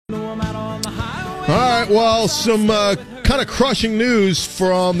All right, well, some kind of crushing news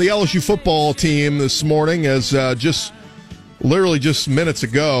from the LSU football team this morning as literally just minutes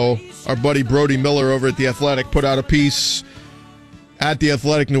ago, our buddy Brody Miller over at The Athletic put out a piece at The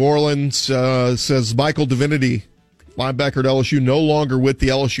Athletic New Orleans. Says Michael Divinity, linebacker at LSU, no longer with the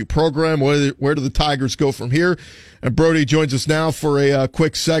LSU program. Where do the Tigers go from here? And Brody joins us now for a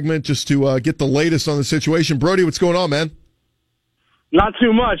quick segment just to get the latest on the situation. Brody, what's going on, man? Not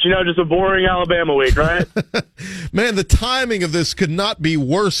too much, just a boring Alabama week, right? Man, the timing of this could not be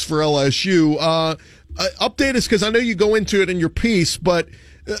worse for LSU. Update us, because I know you go into it in your piece, but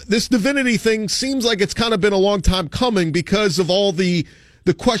this Divinity thing seems like it's kind of been a long time coming because of all the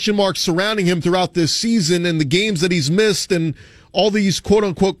question marks surrounding him throughout this season and the games that he's missed and all these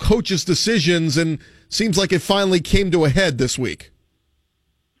quote-unquote coaches' decisions, and seems like it finally came to a head this week.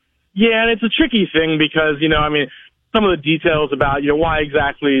 Yeah, and it's a tricky thing because, some of the details about, why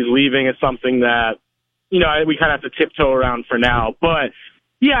exactly he's leaving is something that, we kind of have to tiptoe around for now. But,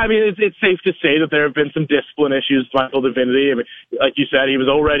 yeah, it's safe to say that there have been some discipline issues with Michael Divinity. Like you said, he was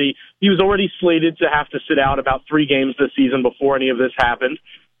already slated to have to sit out about 3 games this season before any of this happened.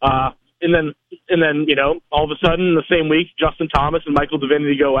 And then, all of a sudden, the same week, Justin Thomas and Michael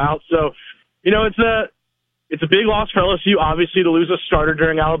Divinity go out. So, it's a big loss for LSU, obviously, to lose a starter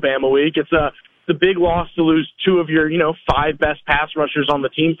during Alabama week. It's a big loss to lose 2 of your, 5 best pass rushers on the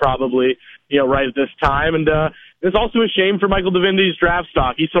team probably, right at this time. And it's also a shame for Michael Divinity's draft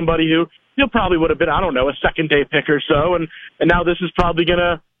stock. He's somebody who, probably would have been, a second-day pick or so. And now this is probably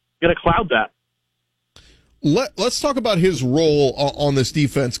gonna cloud that. Let's talk about his role on this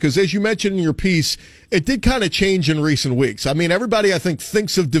defense, because as you mentioned in your piece, it did kind of change in recent weeks. Everybody, I think,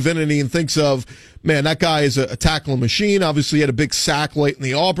 thinks of Divinity and thinks of, man, that guy is a tackling machine. Obviously, he had a big sack late in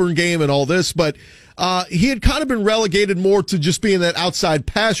the Auburn game and all this, but he had kind of been relegated more to just being that outside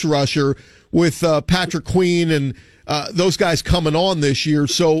pass rusher with Patrick Queen and those guys coming on this year.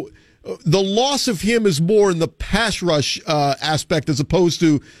 So the loss of him is more in the pass rush aspect as opposed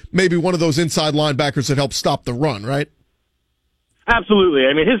to maybe one of those inside linebackers that help stop the run, right? Absolutely.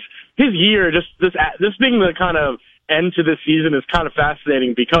 His year, just this being the kind of end to this season is kind of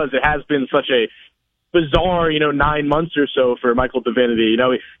fascinating because it has been such a bizarre, 9 months or so for Michael Divinity.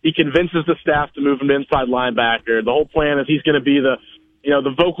 He convinces the staff to move him to inside linebacker. The whole plan is he's going to be the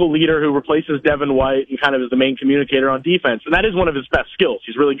vocal leader who replaces Devin White and kind of is the main communicator on defense. And that is one of his best skills.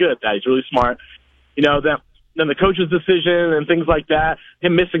 He's really good at that. He's really smart. Then the coach's decision and things like that,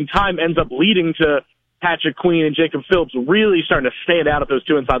 him missing time ends up leading to Patrick Queen and Jacob Phillips really starting to stand out at those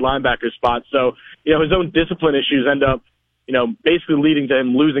 2 inside linebacker spots. So, his own discipline issues end up, basically leading to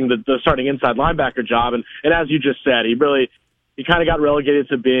him losing the starting inside linebacker job. And as you just said, he kind of got relegated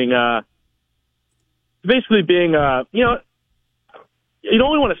to being, you don't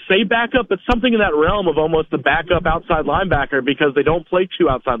only want to say backup, but something in that realm of almost the backup outside linebacker because they don't play 2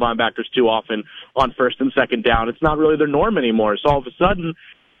 outside linebackers too often on first and second down. It's not really their norm anymore. So all of a sudden,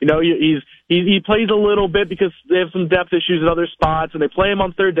 he plays a little bit because they have some depth issues at other spots, and they play him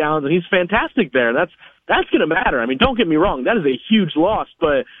on third downs, and he's fantastic there. That's going to matter. Don't get me wrong, that is a huge loss,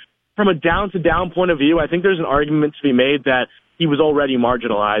 but from a down-to-down point of view, I think there's an argument to be made that he was already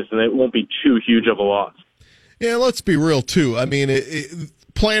marginalized, and it won't be too huge of a loss. Yeah, let's be real, too.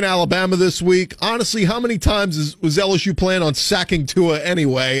 Playing Alabama this week, honestly, how many times was LSU planning on sacking Tua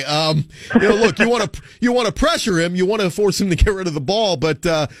anyway? Look, you want to pressure him, you want to force him to get rid of the ball, but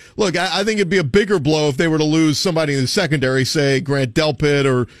look, I think it'd be a bigger blow if they were to lose somebody in the secondary, say Grant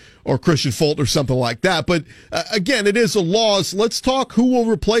Delpit or Christian Fulton or something like that. But again, it is a loss. Let's talk who will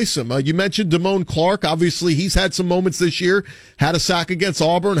replace him. You mentioned Damone Clark. Obviously, he's had some moments this year. Had a sack against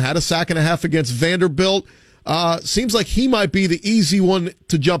Auburn, had a sack and a half against Vanderbilt. Seems like he might be the easy one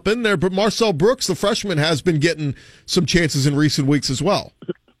to jump in there, but Marcel Brooks, the freshman, has been getting some chances in recent weeks as well.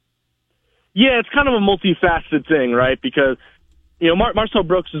 Yeah, it's kind of a multifaceted thing, right? Because, Marcel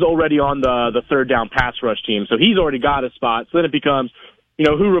Brooks is already on the third down pass rush team, so he's already got a spot. So then it becomes,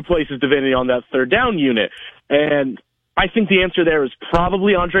 who replaces Divinity on that third down unit? And I think the answer there is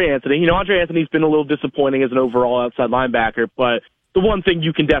probably Andre Anthony. Andre Anthony's been a little disappointing as an overall outside linebacker, but the one thing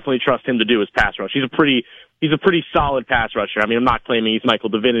you can definitely trust him to do is pass rush. He's a pretty solid pass rusher. I'm not claiming he's Michael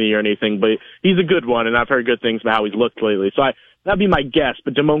Divinity or anything, but he's a good one, and I've heard good things about how he's looked lately. So that'd be my guess,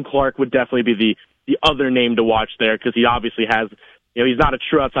 but Damone Clark would definitely be the other name to watch there because he obviously has, he's not a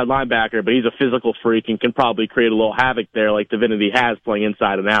true outside linebacker, but he's a physical freak and can probably create a little havoc there like Divinity has playing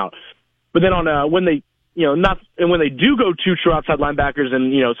inside and out. But then when they do go 2 true outside linebackers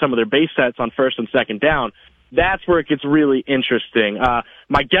and, some of their base sets on first and second down, that's where it gets really interesting.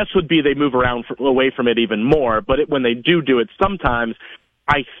 My guess would be they move away from it even more, but when they do it, sometimes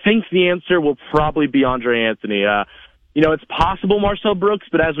I think the answer will probably be Andre Anthony. It's possible Marcel Brooks,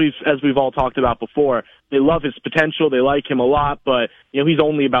 but as we've all talked about before, they love his potential. They like him a lot, but he's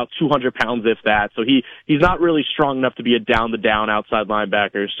only about 200 pounds, if that. So he's not really strong enough to be a down-the-down outside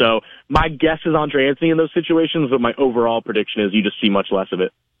linebacker. So my guess is Andre Anthony in those situations, but my overall prediction is you just see much less of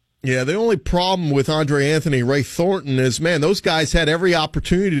it. Yeah, the only problem with Andre Anthony, Ray Thornton, is, man, those guys had every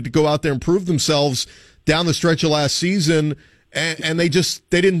opportunity to go out there and prove themselves down the stretch of last season, and they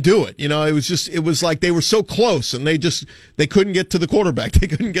didn't do it. It was like they were so close, and they couldn't get to the quarterback. They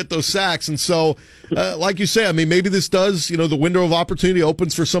couldn't get those sacks. And so, like you say, I mean, maybe this does, the window of opportunity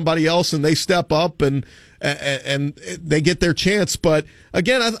opens for somebody else, and they step up and they get their chance. But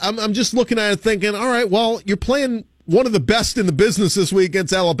again, I'm just looking at it thinking, all right, well, you're playing one of the best in the business this week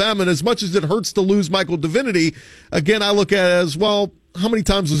against Alabama, and as much as it hurts to lose Michael Divinity, again, I look at it as, well, how many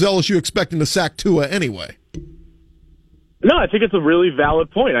times was LSU expecting to sack Tua anyway? No, I think it's a really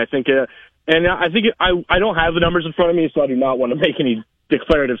valid point. I think, I don't have the numbers in front of me, so I do not want to make any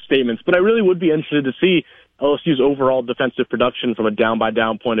declarative statements, but I really would be interested to see LSU's overall defensive production from a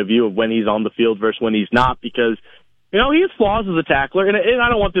down-by-down point of view of when he's on the field versus when he's not, because he has flaws as a tackler, and I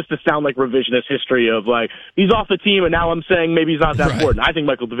don't want this to sound like revisionist history of, like, he's off the team and now I'm saying maybe he's not that important. I think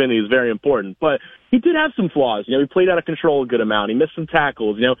Michael Divinity is very important, but he did have some flaws. He played out of control a good amount. He missed some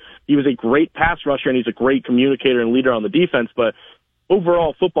tackles. He was a great pass rusher, and he's a great communicator and leader on the defense, but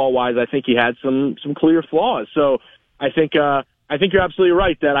overall, football-wise, I think he had some clear flaws. So I think you're absolutely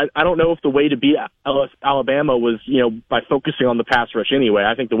right that I don't know if the way to beat Alabama was, by focusing on the pass rush anyway.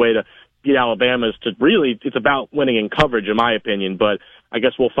 I think the way to beat Alabama is to really, it's about winning in coverage, in my opinion, but I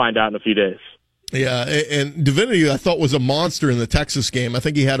guess we'll find out in a few days. Yeah, and Divinity, I thought, was a monster in the Texas game. I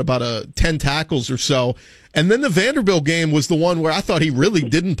think he had about 10 tackles or so. And then the Vanderbilt game was the one where I thought he really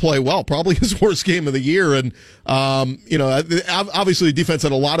didn't play well, probably his worst game of the year. And, obviously the defense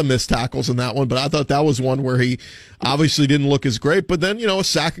had a lot of missed tackles in that one, but I thought that was one where he obviously didn't look as great. But then, a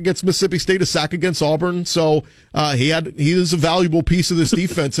sack against Mississippi State, a sack against Auburn. So he is a valuable piece of this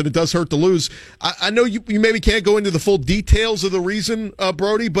defense, and it does hurt to lose. I know you maybe can't go into the full details of the reason,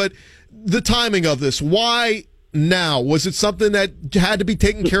 Brody, but the timing of this, why now? Was it something that had to be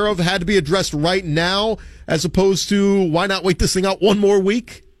taken care of, had to be addressed right now, as opposed to why not wait this thing out one more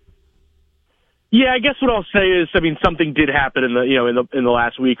week? Yeah, I guess what I'll say is, something did happen in the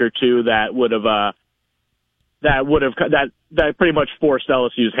last week or two that pretty much forced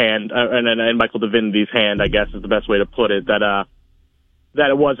LSU's hand and Michael Divinity's hand, I guess is the best way to put it. That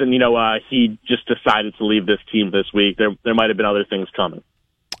it wasn't he just decided to leave this team this week. There might have been other things coming.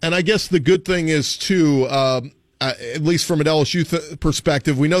 And I guess the good thing is, too, at least from an LSU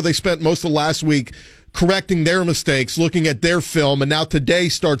perspective, we know they spent most of last week correcting their mistakes, looking at their film, and now today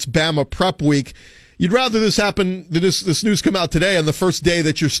starts Bama prep week. You'd rather this happen, this news come out today on the first day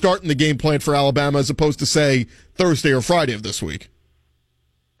that you're starting the game plan for Alabama, as opposed to, say, Thursday or Friday of this week.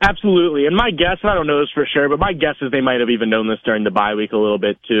 Absolutely. And my guess, and I don't know this for sure, but my guess is they might have even known this during the bye week a little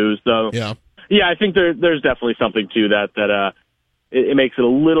bit, too. So, yeah, I think there's definitely something to that it makes it a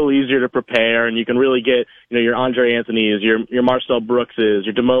little easier to prepare, and you can really get, your Andre Anthony's, your Marcel Brookses,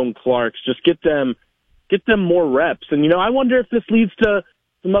 your Damone Clarks, just get them more reps. And, I wonder if this leads to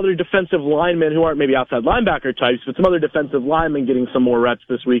some other defensive linemen who aren't maybe outside linebacker types, but some other defensive linemen getting some more reps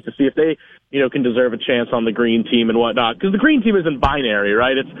this week to see if they, can deserve a chance on the green team and whatnot. Because the green team isn't binary,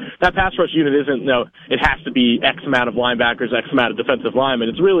 right? It's that pass rush unit isn't, it has to be X amount of linebackers, X amount of defensive linemen.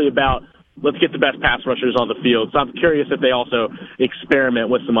 It's really about, let's get the best pass rushers on the field. So I'm curious if they also experiment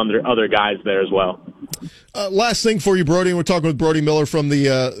with some other guys there as well. Last thing for you, Brody. We're talking with Brody Miller from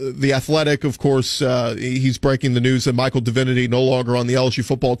the Athletic. Of course, he's breaking the news that Michael Divinity no longer on the LSU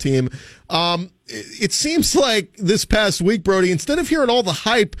football team. It seems like this past week, Brody, instead of hearing all the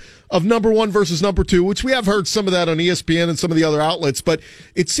hype of number one versus number two, which we have heard some of that on ESPN and some of the other outlets, but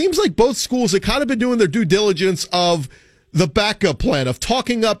it seems like both schools have kind of been doing their due diligence of the backup plan of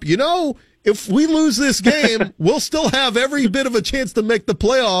talking up, if we lose this game, we'll still have every bit of a chance to make the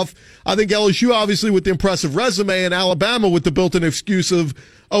playoff. I think LSU, obviously, with the impressive resume, and Alabama with the built-in excuse of,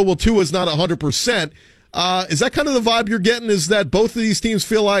 Tua's not 100%. Is that kind of the vibe you're getting, is that both of these teams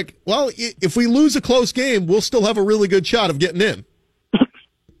feel like, well, if we lose a close game, we'll still have a really good shot of getting in? 100%.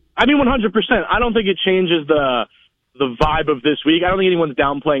 I don't think it changes the vibe of this week. I don't think anyone's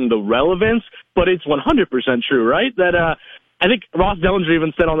downplaying the relevance, but it's 100% true, right? That I think Ross Dellinger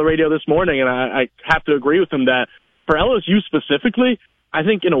even said on the radio this morning, and I have to agree with him, that for LSU specifically, I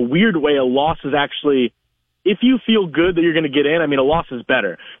think in a weird way a loss is actually, if you feel good that you're going to get in, a loss is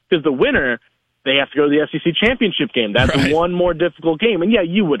better. Because the winner, they have to go to the SEC championship game. That's right. One more difficult game. And yeah,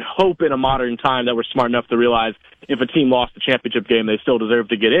 you would hope in a modern time that we're smart enough to realize if a team lost the championship game, they still deserve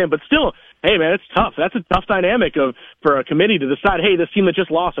to get in. But still, hey man, it's tough. That's a tough dynamic for a committee to decide, hey, this team that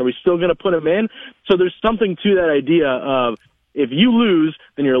just lost, are we still going to put them in? So there's something to that idea of if you lose,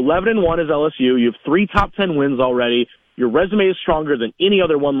 then you're 11-1 as LSU. You have 3 top 10 wins already. Your resume is stronger than any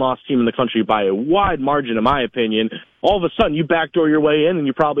other one-loss team in the country by a wide margin, in my opinion. All of a sudden, you backdoor your way in, and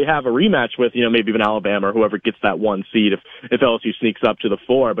you probably have a rematch with, maybe even Alabama or whoever gets that 1 seed if LSU sneaks up to the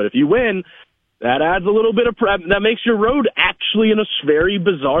 4. But if you win, that adds a little bit of prep. That makes your road actually, in a very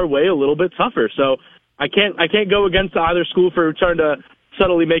bizarre way, a little bit tougher. So I can't go against either school for trying to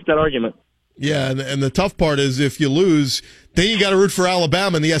subtly make that argument. Yeah, and the tough part is if you lose, then you got to root for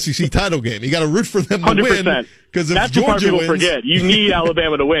Alabama in the SEC title game. You got to root for them to 100%. win. Because if that's Georgia the part people wins, forget. You need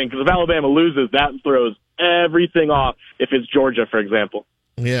Alabama to win, because if Alabama loses, that throws everything off if it's Georgia, for example.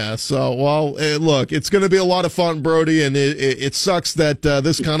 Yeah, so, well, look, it's going to be a lot of fun, Brody, and it sucks that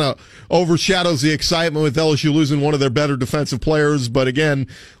this kind of overshadows the excitement with LSU losing one of their better defensive players. But again,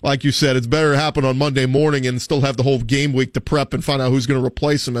 like you said, it's better to happen on Monday morning and still have the whole game week to prep and find out who's going to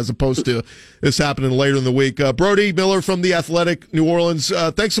replace him as opposed to this happening later in the week. Brody Miller from The Athletic, New Orleans,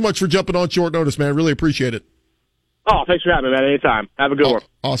 thanks so much for jumping on short notice, man. Really appreciate it. Oh, thanks for having me, man. Anytime. Have a good one.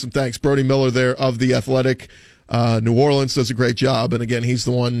 Awesome. Thanks. Brody Miller there of The Athletic. New Orleans does a great job. And again, he's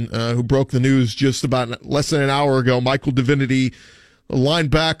the one who broke the news just about less than an hour ago. Michael Divinity, a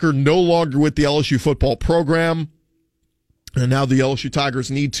linebacker, no longer with the LSU football program. And now the LSU Tigers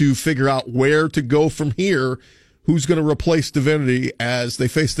need to figure out where to go from here. Who's going to replace Divinity as they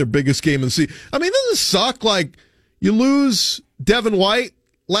face their biggest game of the season? I mean, doesn't it suck? Like, you lose Devin White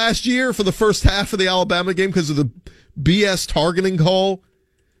last year for the first half of the Alabama game because of the BS targeting call.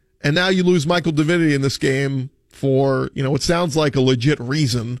 And now you lose Michael Divinity in this game for, what sounds like a legit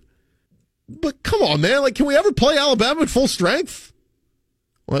reason. But come on, man. Like, can we ever play Alabama at full strength?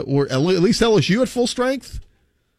 Or at least LSU at full strength?